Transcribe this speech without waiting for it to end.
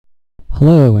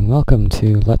Hello and welcome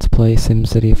to Let's Play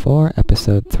SimCity 4,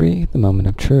 Episode 3, The Moment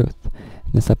of Truth.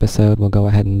 In this episode we'll go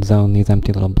ahead and zone these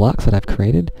empty little blocks that I've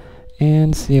created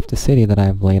and see if the city that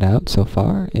I've laid out so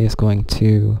far is going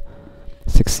to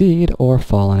succeed or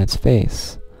fall on its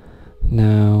face.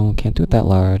 Now, can't do it that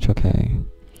large, okay.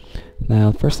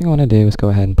 Now, the first thing I want to do is go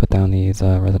ahead and put down these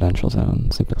residential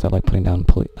zones, simply because I like putting down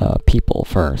people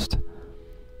first.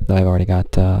 Though I've already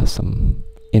got some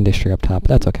industry up top, but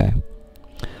that's okay.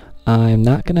 I'm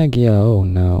not gonna get... oh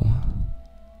no.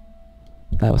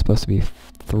 That was supposed to be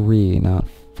 3, not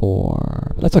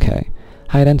 4. But that's okay.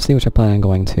 High density, which I plan on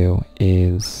going to,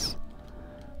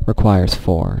 requires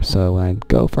 4. So when I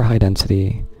go for high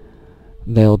density,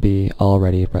 they'll be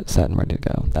already set and ready to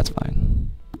go. That's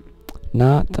fine.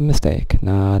 Not a mistake.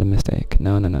 Not a mistake.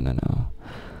 No, no, no, no, no.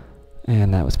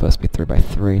 And that was supposed to be 3 by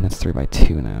 3, and that's 3 by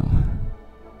 2 now.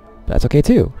 But that's okay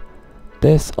too.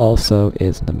 This also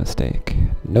isn't a mistake.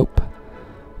 Nope.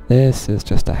 This is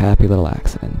just a happy little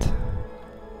accident.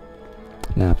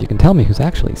 Now, if you can tell me who's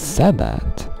actually said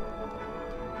that,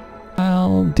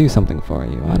 I'll do something for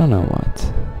you. I don't know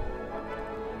what.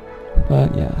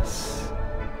 But yes,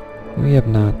 we have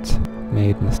not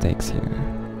made mistakes here.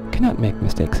 You cannot make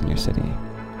mistakes in your city.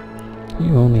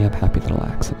 You only have happy little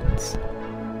accidents.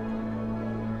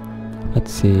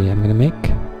 Let's see, I'm gonna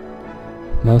make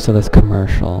most of this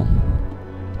commercial.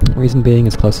 Reason being,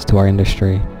 it's closest to our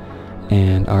industry,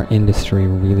 and our industry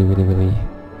really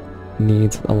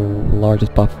needs the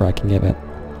largest buffer I can give it,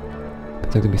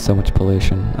 because there's going to be so much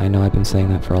pollution. I know I've been saying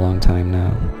that for a long time now,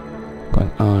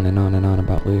 going on and on and on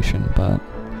about pollution, but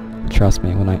trust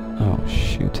me, when I... oh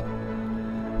shoot.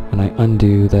 When I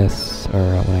undo this,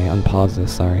 or when I unpause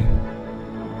this, sorry,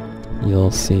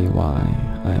 you'll see why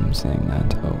I'm saying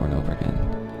that over and over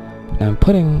again. Now I'm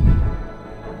putting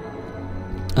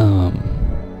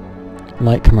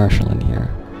light commercial in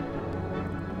here,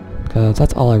 because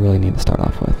that's all I really need to start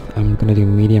off with. I'm going to do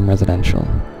medium residential,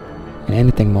 and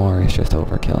anything more is just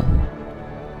overkill.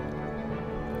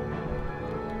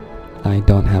 I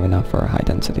don't have enough for a high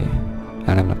density. I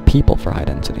don't have enough people for high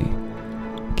density.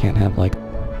 Can't have, like,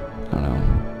 I don't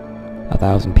know,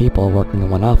 1,000 people working in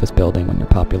one office building when your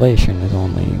population is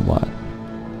only, what,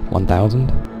 1,000?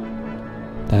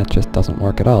 That just doesn't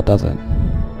work at all, does it?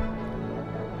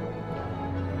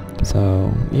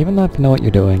 So, even though if you know what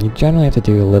you're doing, you generally have to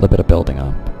do a little bit of building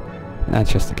up. And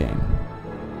that's just the game.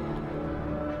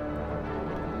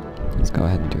 Let's go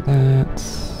ahead and do that.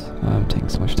 I'm taking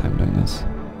so much time doing this.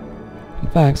 In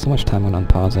fact, so much time I'm going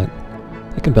to unpause it.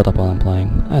 I can build up while I'm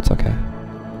playing. That's okay.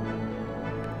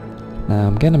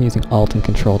 Now, again, I'm using Alt and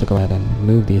Control to go ahead and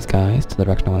move these guys to the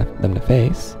direction I want them to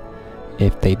face.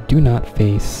 If they do not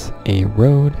face a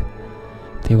road,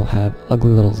 they will have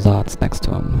ugly little zots next to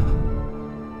them,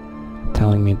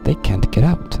 telling me they can't get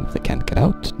out. And if they can't get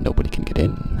out, nobody can get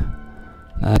in.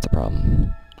 Now that's a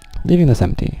problem. Leaving this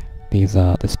empty, this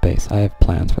space. I have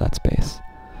plans for that space.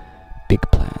 Big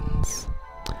plans.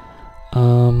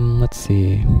 Let's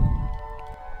see.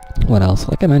 What else?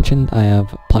 Like I mentioned, I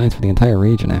have plans for the entire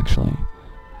region, actually.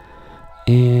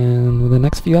 And with the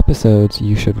next few episodes,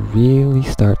 you should really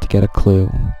start to get a clue.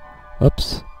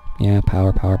 Whoops. Yeah,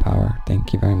 power.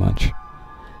 Thank you very much.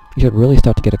 You should really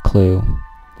start to get a clue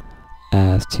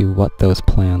as to what those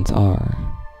plans are.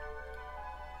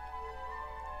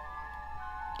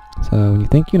 So when you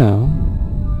think you know,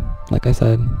 like I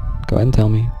said, go ahead and tell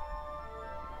me.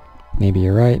 Maybe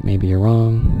you're right, maybe you're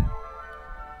wrong.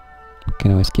 I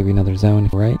can always give you another zone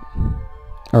if you're right.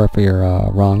 Or if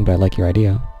you're wrong, but I like your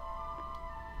idea.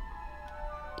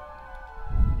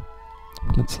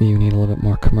 Let's see, you need a little bit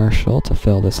more commercial to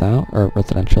fill this out, or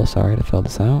residential, sorry, to fill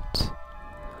this out.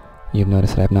 You've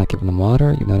noticed that I've not given them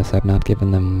water. You've noticed I've not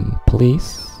given them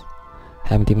police.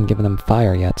 Haven't even given them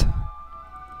fire yet.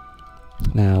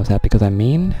 Now, is that because I'm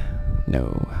mean?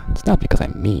 No, it's not because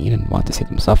I'm mean and want to see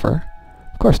them suffer.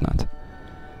 Of course not.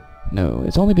 No,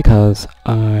 it's only because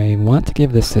I want to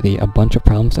give this city a bunch of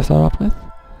problems to start off with.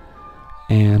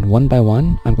 And one by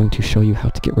one, I'm going to show you how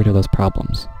to get rid of those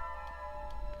problems.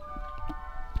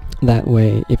 That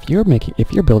way, if you're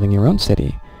building your own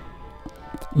city,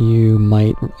 you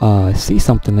might see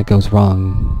something that goes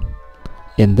wrong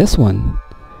in this one,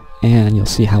 and you'll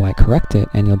see how I correct it,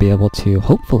 and you'll be able to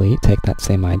hopefully take that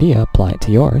same idea, apply it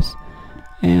to yours,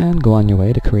 and go on your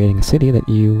way to creating a city that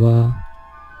you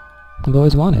have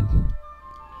always wanted.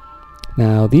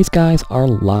 Now, these guys are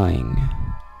lying.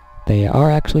 They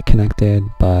are actually connected,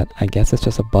 but I guess it's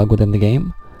just a bug within the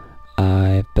game.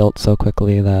 I've built so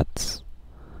quickly that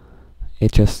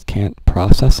it just can't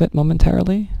process it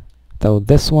momentarily. Though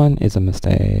this one is a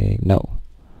mistake. No.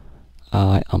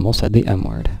 I almost said the M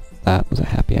word. That was a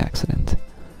happy accident.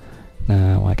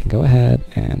 Now I can go ahead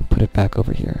and put it back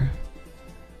over here.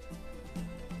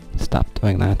 Stop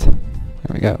doing that.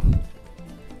 There we go.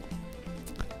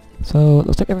 So it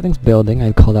looks like everything's building.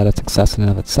 I'd call that a success in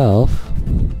and of itself.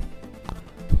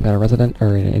 We've got a resident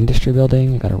or an industry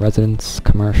building, we've got a residence,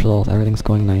 commercial, everything's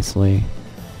going nicely.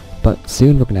 But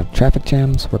soon we're gonna have traffic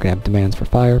jams, we're gonna have demands for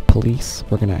fire, police,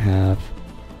 we're gonna have,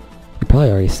 you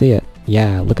probably already see it.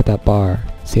 Yeah, look at that bar.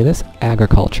 See this?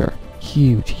 Agriculture.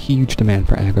 Huge, huge demand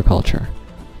for agriculture.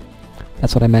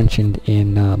 That's what I mentioned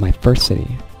in my first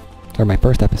city, or my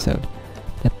first episode,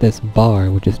 that this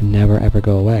bar would just never ever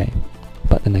go away.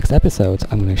 But the next episodes,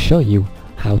 I'm going to show you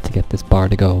how to get this bar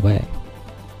to go away.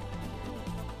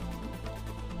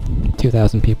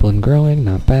 2,000 people and growing,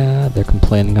 not bad. They're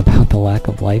complaining about the lack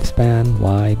of lifespan.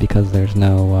 Why? Because there's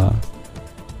no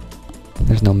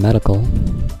medical.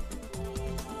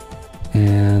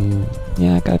 And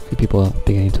yeah, I got a few people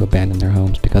beginning to abandon their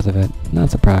homes because of it. Not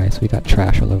surprised. We got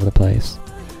trash all over the place.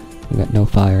 We got no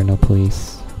fire, no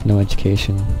police, no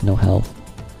education, no health.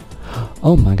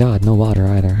 Oh my god, no water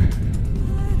either.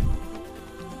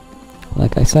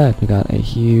 Like I said, we got a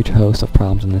huge host of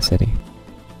problems in the city.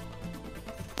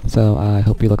 So I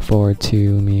hope you look forward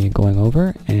to me going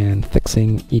over and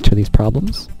fixing each of these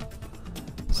problems,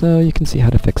 so you can see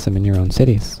how to fix them in your own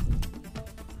cities.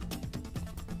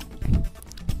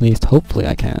 At least hopefully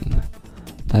I can.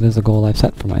 That is a goal I've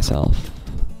set for myself.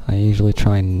 I usually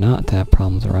try not to have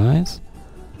problems arise,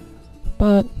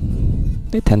 but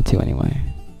they tend to anyway.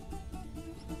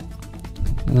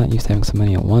 I'm not used to having so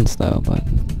many at once though, but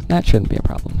that shouldn't be a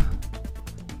problem.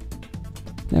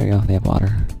 There we go, they have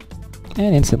water.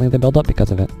 And instantly they build up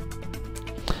because of it.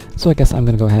 So I guess I'm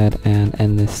going to go ahead and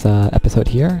end this episode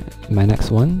here. In my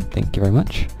next one, thank you very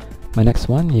much. My next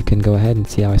one, you can go ahead and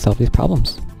see how I solve these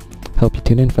problems. Hope you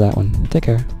tune in for that one. Take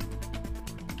care.